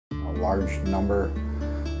large number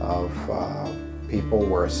of people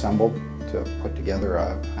were assembled to put together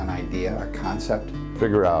an idea, a concept.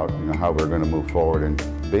 Figure out how we're going to move forward and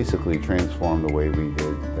basically transform the way we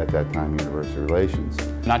did at that time university relations.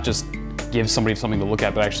 Not just give somebody something to look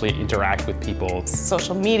at, but actually interact with people.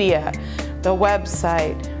 Social media, the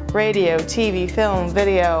website, radio, TV, film,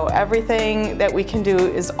 video, everything that we can do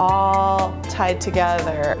is all tied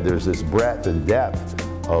together. There's this breadth and depth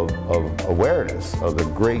of awareness of the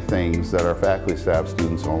great things that our faculty, staff,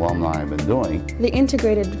 students, and alumni have been doing. The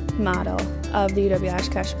integrated model of the UW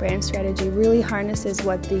Oshkosh brand strategy really harnesses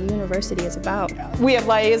what the university is about. We have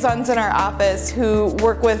liaisons in our office who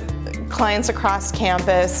work with clients across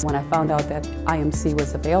campus. When I found out that IMC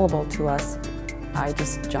was available to us, I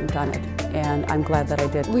just jumped on it, and I'm glad that I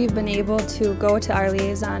did. We've been able to go to our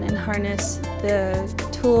liaison and harness the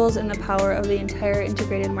tools and the power of the entire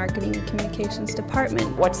integrated marketing and communications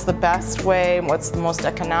department. What's the best way? What's the most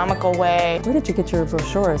economical way? Where did you get your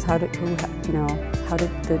brochures? They're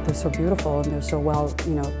so beautiful and they're so well,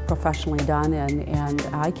 professionally done and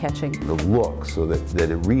eye-catching. The look, so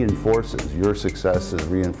that it reinforces your success is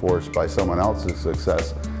reinforced by someone else's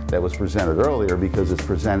success that was presented earlier because it's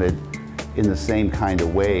presented in the same kind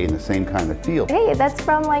of way, in the same kind of feel. Hey, that's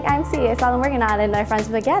from IMC. I saw them working on it, and my friends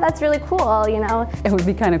were like, yeah, that's really cool, It would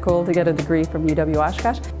be kind of cool to get a degree from UW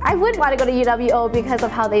Oshkosh. I would want to go to UWO because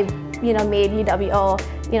of how they've, made UWO,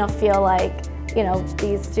 feel like,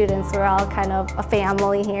 these students were all kind of a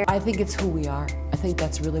family here. I think it's who we are. I think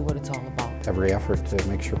that's really what it's all about. Every effort to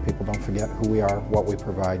make sure people don't forget who we are, what we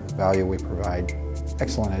provide, value we provide,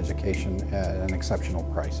 excellent education at an exceptional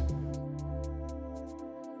price.